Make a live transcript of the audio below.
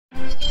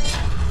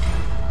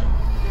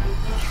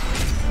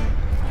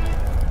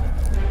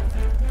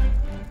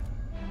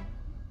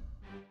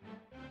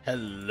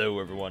Hello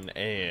everyone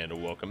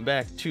and welcome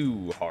back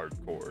to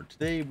Hardcore.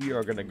 Today we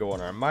are going to go on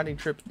our mining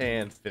trip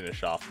and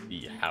finish off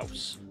the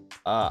house.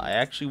 I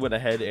actually went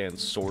ahead and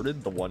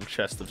sorted the one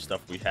chest of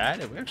stuff we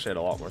had, and we actually had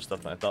a lot more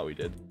stuff than I thought we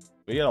did.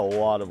 We got a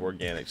lot of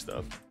organic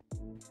stuff.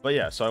 But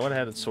yeah, so I went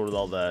ahead and sorted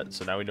all that,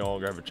 so now we no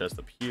longer have a chest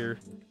up here.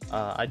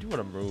 I do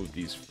want to move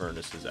these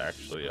furnaces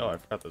actually. Oh, I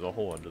forgot there's a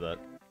hole under that.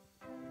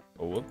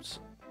 Oh, whoops.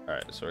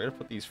 Alright, so we're going to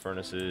put these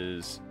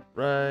furnaces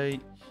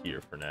right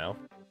here for now.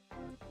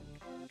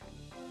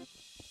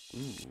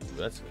 Ooh,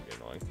 that's gonna be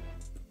annoying.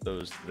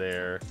 Those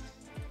there.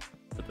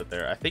 Put that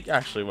there. I think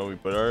actually when we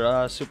put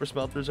our super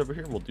smelters over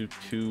here, we'll do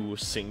two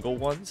single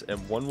ones,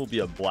 and one will be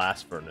a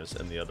blast furnace,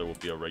 and the other will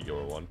be a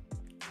regular one.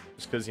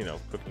 Just because, you know,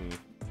 cooking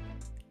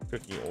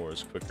ore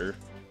is quicker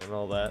and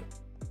all that.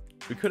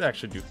 We could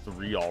actually do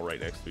three all right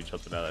next to each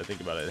other now that I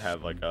think about it, and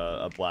have like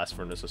a blast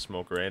furnace, a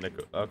smoker, and a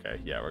okay,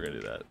 yeah, we're gonna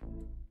do that.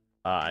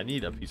 I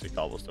need a piece of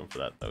cobblestone for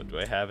that though. Do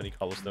I have any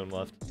cobblestone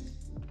left?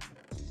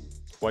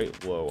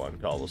 Quite low on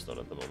cobblestone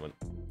at the moment.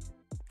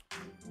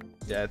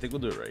 Yeah, I think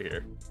we'll do it right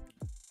here.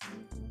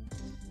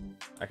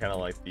 I kind of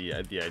like the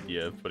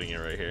idea of putting it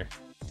right here.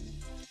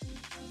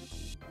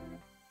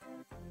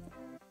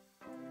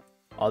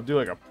 I'll do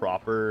like a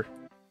proper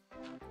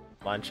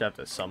mine shaft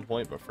at some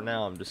point, but for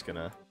now I'm just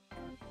gonna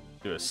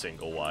do a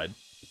single wide.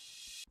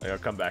 Like I'll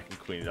come back and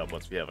clean it up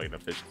once we have like an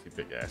efficiency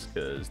pickaxe,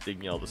 because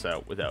digging all this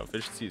out without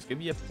efficiency is gonna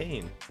be a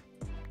pain.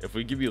 If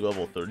we give you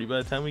level 30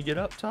 by the time we get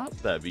up top,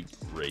 that'd be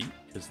great,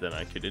 because then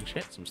I could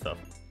enchant some stuff.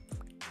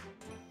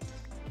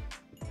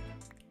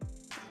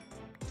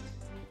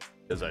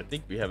 Because I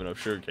think we have enough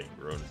sugarcane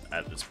grown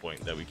at this point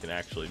that we can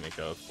actually make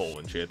a full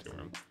enchanting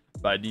room.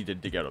 But I need to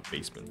dig out a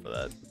basement for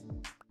that.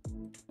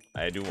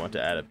 I do want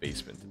to add a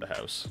basement to the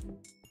house.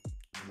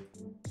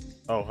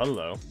 Oh,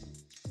 hello.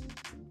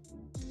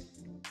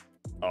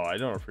 Oh, I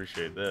don't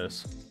appreciate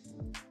this.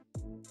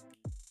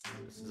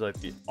 This is like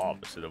the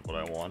opposite of what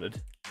I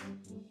wanted.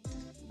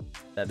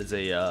 That is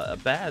a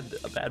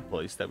bad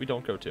place that we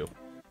don't go to,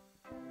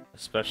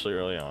 especially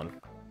early on.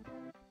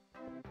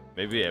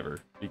 Maybe ever,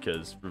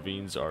 because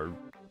ravines are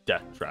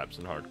death traps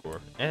in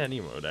hardcore, and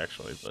any mode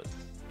actually, but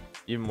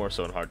even more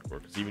so in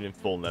hardcore, because even in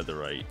full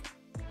netherite,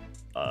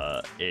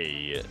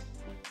 a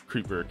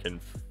creeper can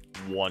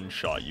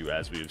one-shot you,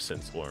 as we have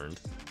since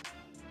learned.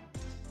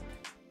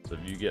 So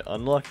if you get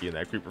unlucky and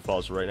that creeper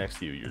falls right next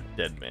to you, you're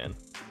dead, man.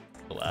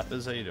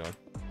 Lapis, how you doing?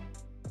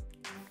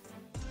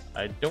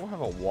 I don't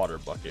have a water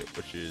bucket,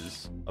 which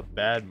is a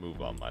bad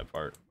move on my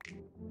part.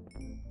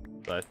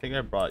 But I think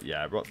I brought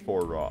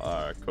 4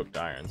 raw cooked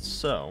iron.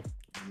 So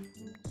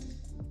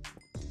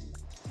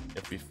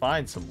if we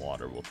find some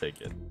water, we'll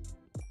take it.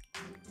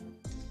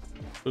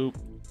 Boop.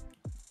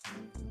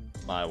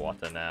 My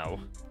water now.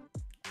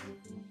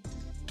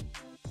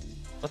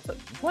 What the?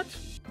 What?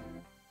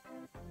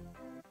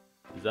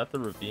 Is that the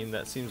ravine?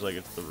 That seems like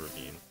it's the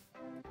ravine.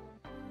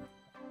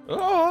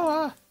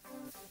 Oh!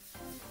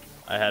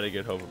 I had a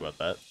good hope about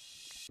that.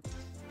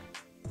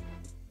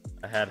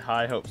 I had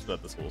high hopes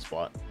about this little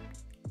spot.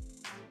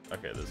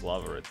 Okay, there's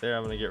lava right there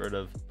I'm gonna get rid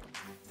of.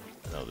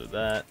 And I'll do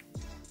that.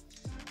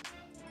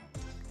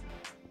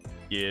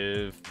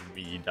 Give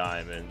me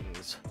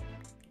diamonds.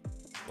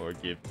 Or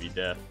give me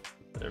death.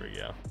 There we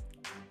go.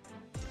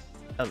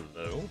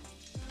 Hello.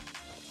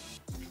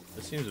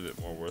 This seems a bit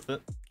more worth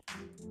it.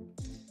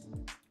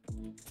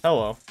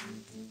 Hello.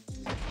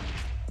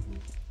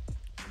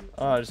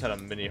 Oh, I just had a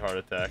mini heart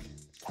attack.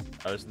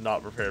 I was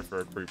not prepared for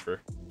a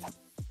creeper.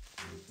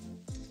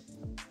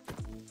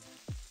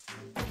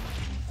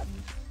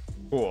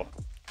 Cool.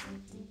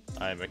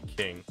 I am a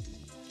king.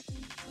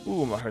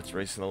 Ooh, my heart's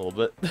racing a little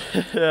bit.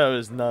 I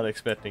was not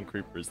expecting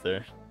creepers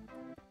there.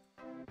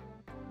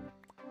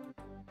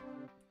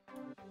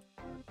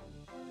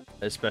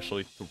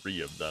 Especially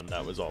 3 of them.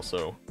 That was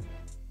also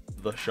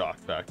the shock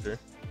factor.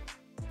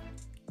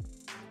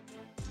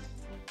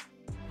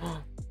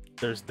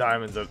 There's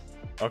diamonds up.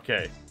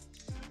 Okay.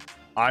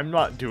 I'm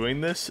not doing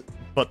this,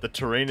 but the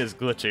terrain is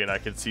glitching and I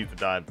can see the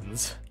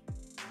diamonds.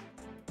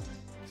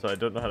 So I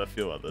don't know how to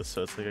feel about this.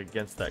 So it's like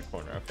against that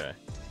corner. Okay.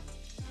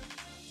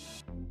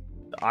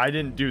 I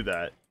didn't do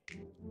that.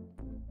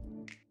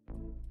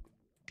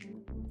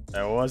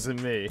 That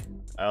wasn't me.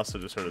 I also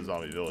just heard a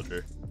zombie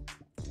villager.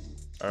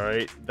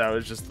 Alright, that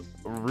was just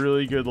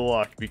really good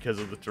luck because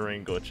of the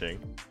terrain glitching.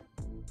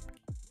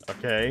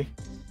 Okay.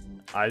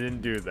 I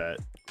didn't do that.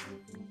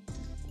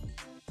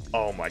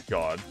 Oh my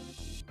god.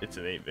 It's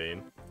an 8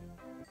 vein.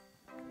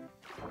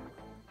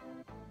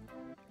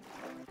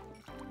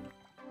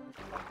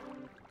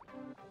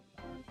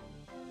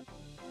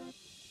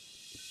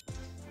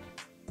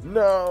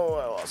 No,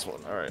 I lost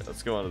one. Alright,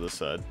 let's go on to this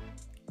side.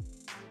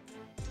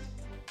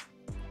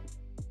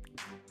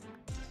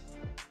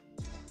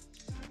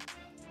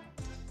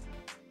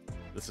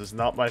 This is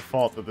not my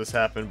fault that this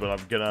happened, but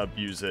I'm gonna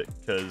abuse it,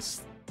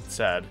 because it's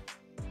sad.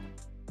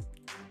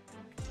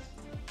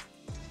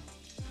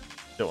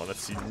 Don't want to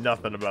see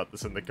nothing about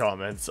this in the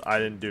comments. I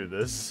didn't do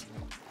this.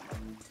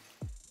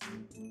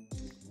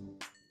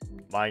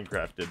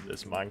 Minecraft did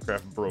this.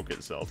 Minecraft broke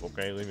itself,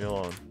 okay? Leave me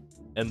alone.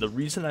 And the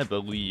reason I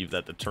believe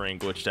that the terrain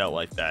glitched out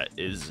like that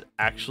is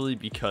actually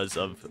because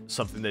of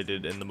something they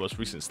did in the most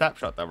recent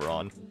snapshot that we're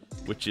on,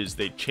 which is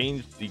they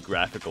changed the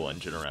graphical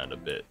engine around a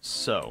bit.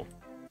 So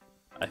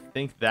I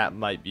think that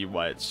might be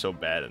why it's so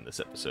bad in this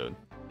episode.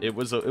 It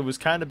was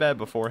kind of bad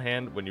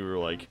beforehand when you were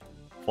like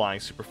flying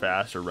super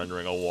fast or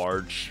rendering a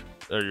large,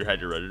 or you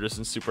had your render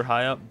distance super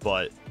high up,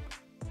 but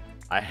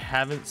I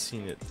haven't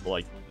seen it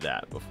like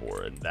that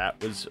before, and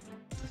that was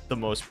the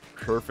most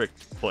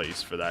perfect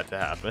place for that to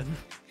happen.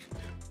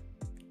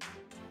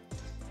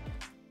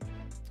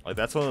 Like,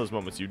 that's one of those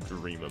moments you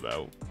dream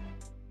about.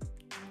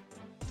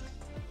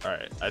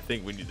 Alright, I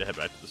think we need to head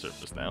back to the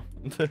surface now.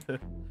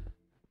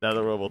 Now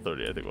that we're level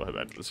 30, I think we'll head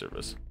back to the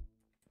surface.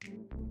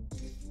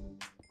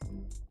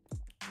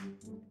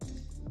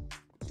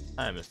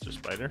 Hi, Mr.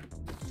 Spider.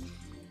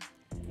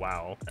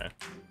 Wow, okay.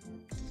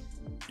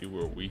 You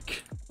were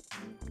weak.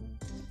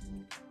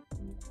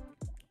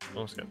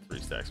 Almost got 3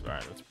 stacks of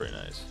iron, that's pretty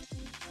nice.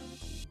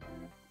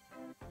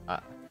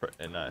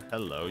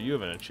 Hello, you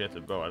have an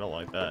enchanted bow, I don't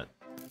like that.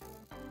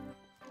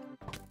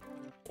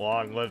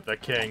 Long live the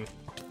king.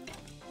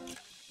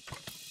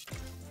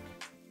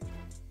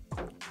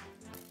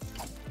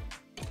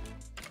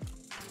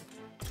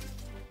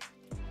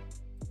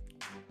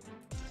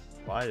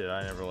 Why did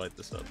I never light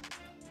this up?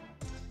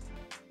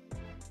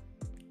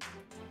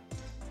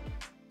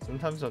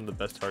 Sometimes I'm the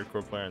best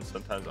hardcore player, and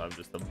sometimes I'm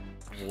just a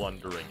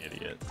blundering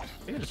idiot. I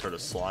think I just heard a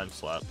slime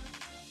slap.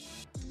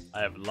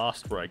 I have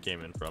lost where I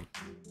came in from.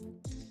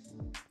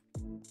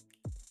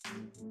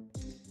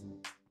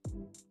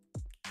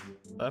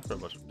 I put a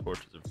bunch of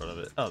torches in front of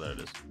it. Oh, there it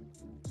is.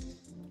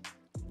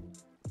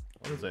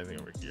 What is anything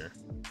over here?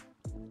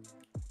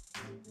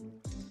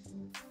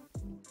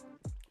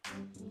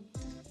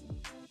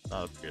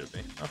 Not appear to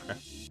me. Okay.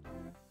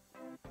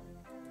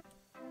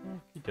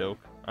 Dope.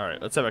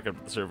 Alright, let's head back up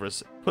to the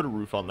surface, put a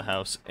roof on the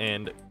house,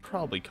 and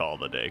probably call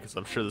it a day, because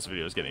I'm sure this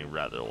video is getting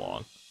rather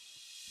long.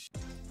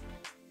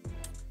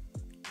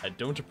 I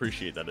don't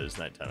appreciate that it is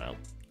nighttime out.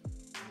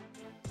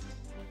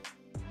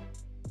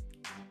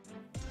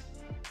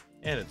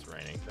 And it's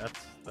raining. That's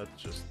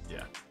just,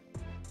 yeah.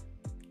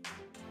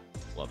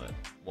 Love it.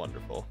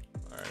 Wonderful.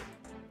 Alright.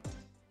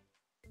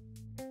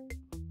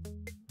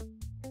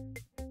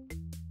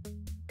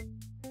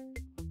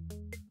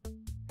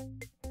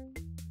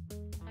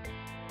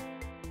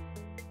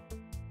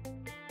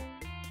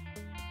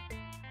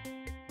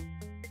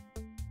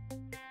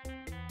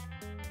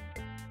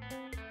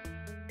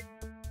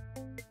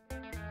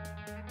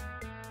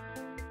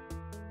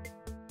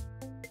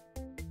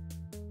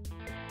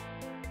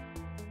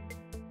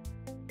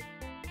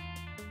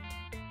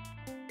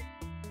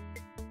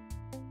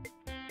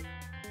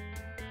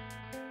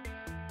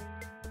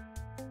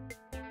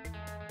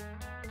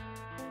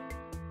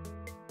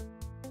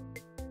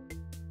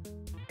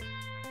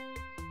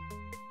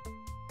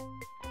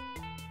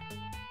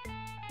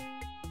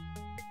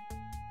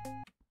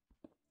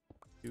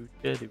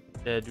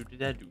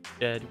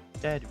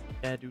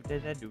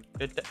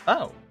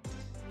 Oh,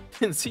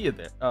 didn't see it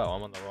there. Oh,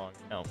 I'm on the wrong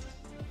account.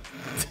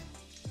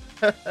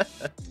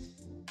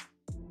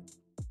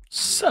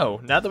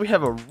 So now that we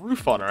have a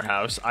roof on our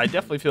house, I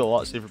definitely feel a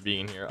lot safer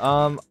being here.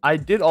 I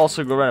did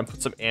also go around and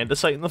put some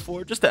andesite in the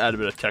floor just to add a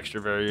bit of texture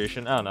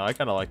variation. I don't know, I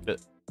kind of liked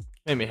it.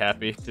 Made me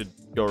happy to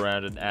go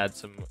around and add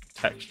some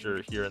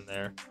texture here and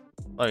there.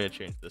 I'm gonna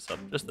change this up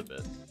just a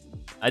bit.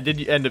 I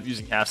did end up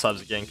using half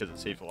slabs again because it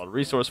saved a lot of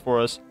resource for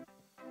us.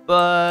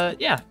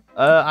 But yeah,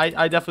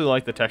 I definitely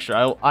like the texture.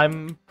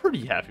 I'm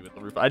pretty happy with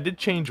the roof. I did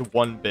change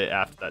one bit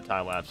after that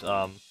time lapse.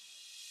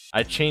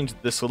 I changed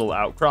this little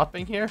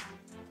outcropping here,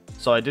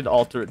 so I did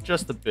alter it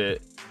just a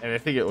bit, and I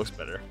think it looks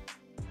better.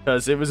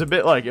 Because it was a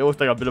bit like, it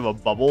looked like a bit of a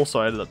bubble, so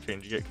I ended up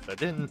changing it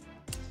because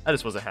I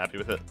just wasn't happy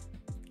with it.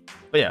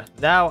 But yeah,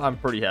 now I'm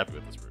pretty happy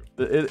with this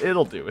roof.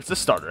 It'll do. It's a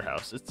starter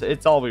house.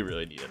 It's all we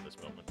really need at this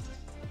moment.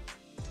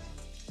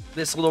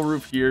 This little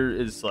roof here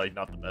is like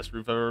not the best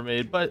roof I've ever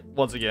made, but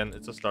once again,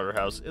 it's a starter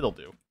house. It'll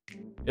do.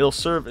 It'll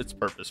serve its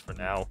purpose for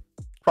now.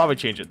 Probably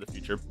change it in the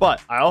future.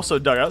 But I also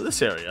dug out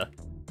this area.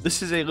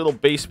 This is a little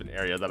basement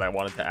area that I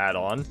wanted to add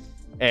on.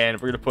 And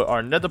we're going to put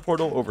our nether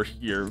portal over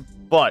here.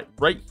 But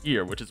right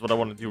here, which is what I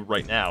want to do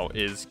right now,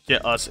 is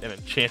get us an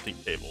enchanting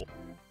table.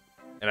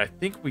 And I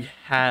think we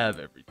have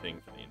everything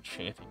for the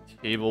enchanting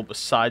table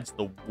besides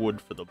the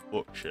wood for the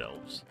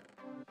bookshelves.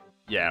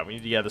 Yeah, we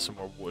need to gather some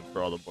more wood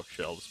for all the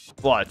bookshelves.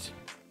 But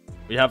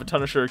we have a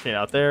ton of sugarcane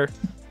out there.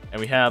 And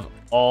we have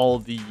all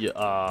the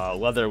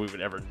leather we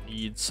would ever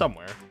need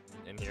somewhere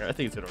in here. I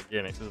think it's in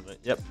organics, isn't it?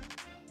 Yep.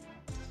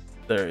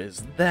 There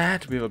is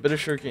that. We have a bit of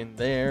sugarcane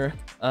there.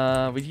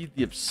 We need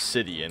the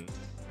obsidian,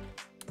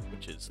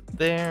 which is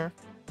there.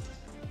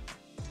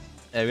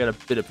 And we got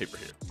a bit of paper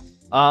here.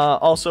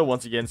 Also,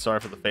 once again, sorry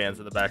for the fans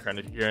in the background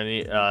if you hear any.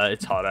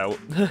 It's hot out.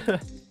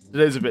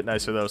 Today's a bit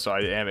nicer, though, so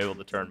I am able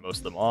to turn most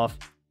of them off.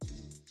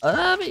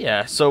 But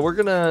yeah, so we're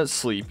gonna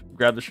sleep,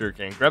 grab the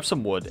sugarcane, grab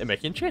some wood, and make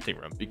an enchanting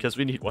room, because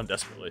we need one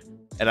desperately.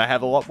 And I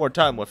have a lot more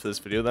time left for this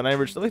video than I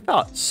originally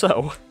thought,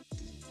 so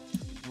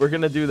we're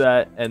gonna do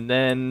that, and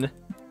then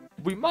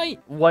We might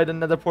light a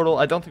nether portal.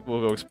 I don't think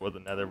we'll go explore the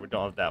nether. We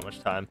don't have that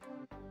much time.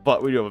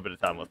 But we do have a bit of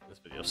time left in this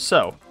video.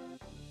 So,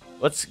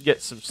 let's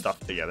get some stuff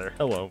together.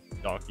 Hello,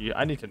 donkey.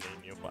 I need to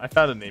name you. I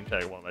found a name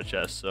tag in one of my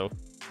chests, so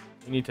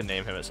we need to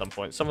name him at some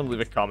point. Someone leave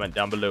a comment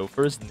down below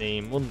for his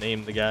name. We'll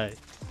name the guy.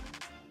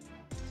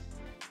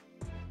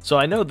 So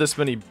I know this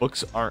many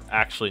books aren't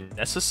actually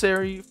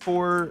necessary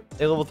for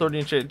a level 30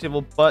 enchanting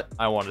table, but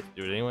I wanted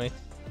to do it anyway.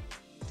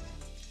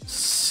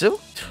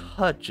 Silk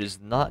Touch is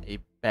not a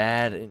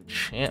bad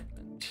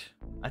enchantment.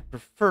 I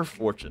prefer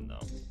Fortune,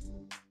 though,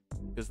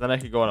 because then I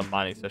could go on a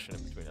mining session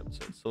in between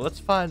episodes. So let's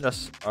find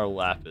us our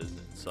lapis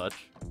and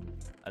such.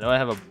 I know I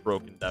have a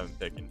broken diamond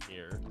pick in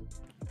here.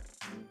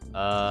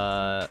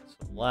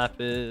 Some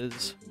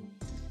lapis.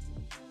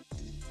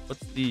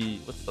 What's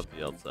something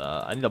else?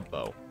 I need a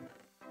bow.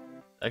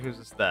 That gives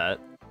us that.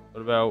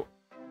 What about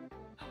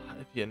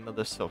maybe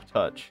another Silk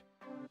Touch?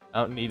 I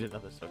don't need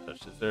another Silk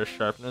Touch. Is there a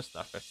sharpness?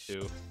 Knockback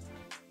 2.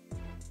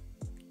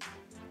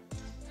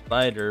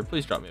 Spider,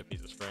 please drop me a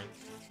piece of string.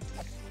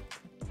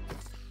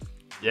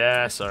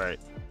 Yes, alright.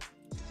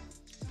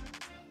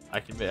 I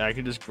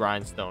can just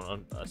grind stone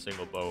on a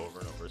single bow over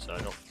and over, so I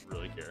don't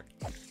really care.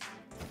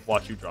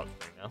 Watch you drop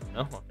string now.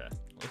 No? Okay. At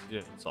least you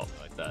didn't insult me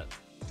like that.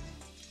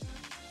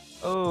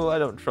 Oh, I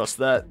don't trust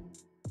that.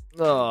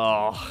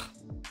 Oh.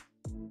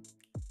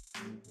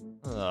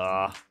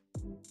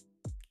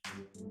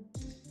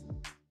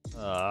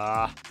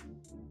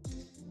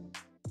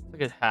 It's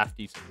like a half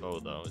decent bow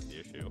though is the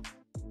issue.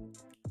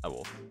 I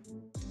will.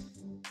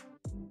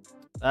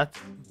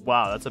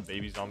 Wow, that's a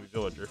baby zombie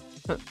villager.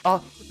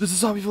 Oh, there's a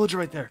zombie villager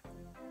right there.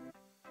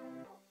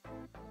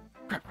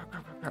 Crap.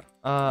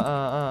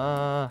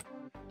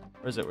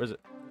 Where is it?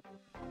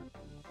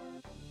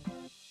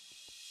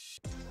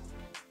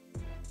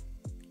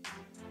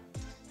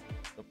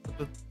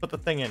 Put the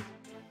thing in.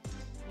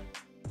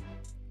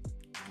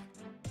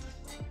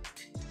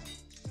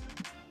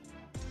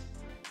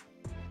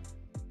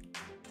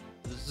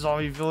 There's a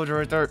zombie villager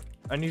right there.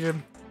 I need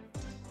him.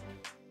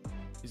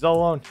 He's all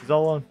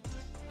alone.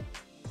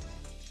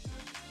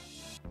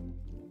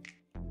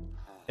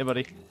 Hey,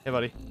 buddy.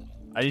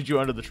 I need you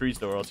under the trees,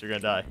 though, or else you're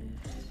gonna die.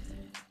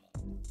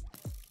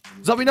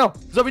 Zombie, no!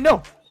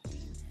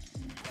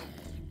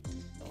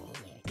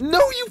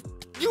 No,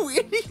 you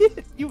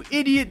idiot! You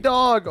idiot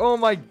dog! Oh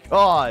my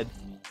god!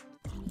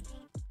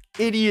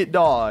 Idiot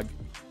dog!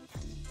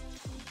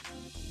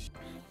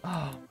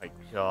 Oh my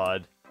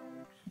god!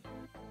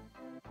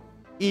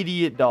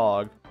 Idiot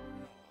dog!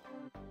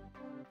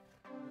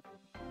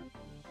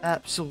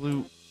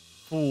 Absolute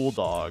fool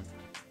dog!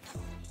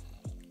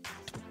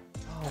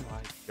 Oh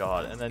my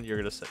god! And then you're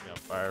gonna set me on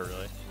fire,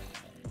 really?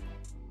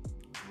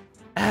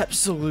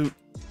 Absolute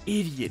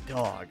idiot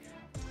dog!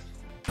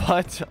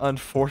 But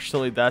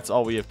unfortunately, that's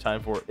all we have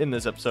time for in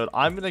this episode.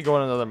 I'm gonna go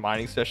on another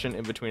mining session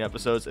in between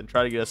episodes and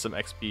try to get us some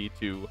XP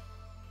to,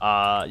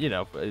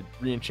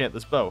 re-enchant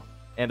this bow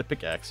and a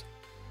pickaxe.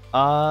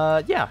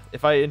 Yeah,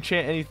 if I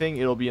enchant anything,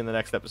 it'll be in the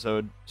next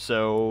episode.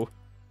 So,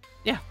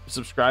 yeah,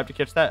 subscribe to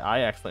catch that.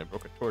 I accidentally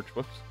broke a torch.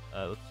 Whoops.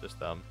 Let's just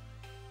that's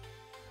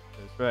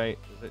right.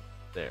 Is it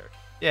there?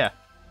 Yeah.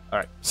 All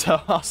right.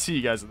 So I'll see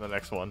you guys in the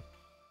next one.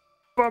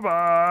 Bye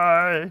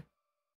bye.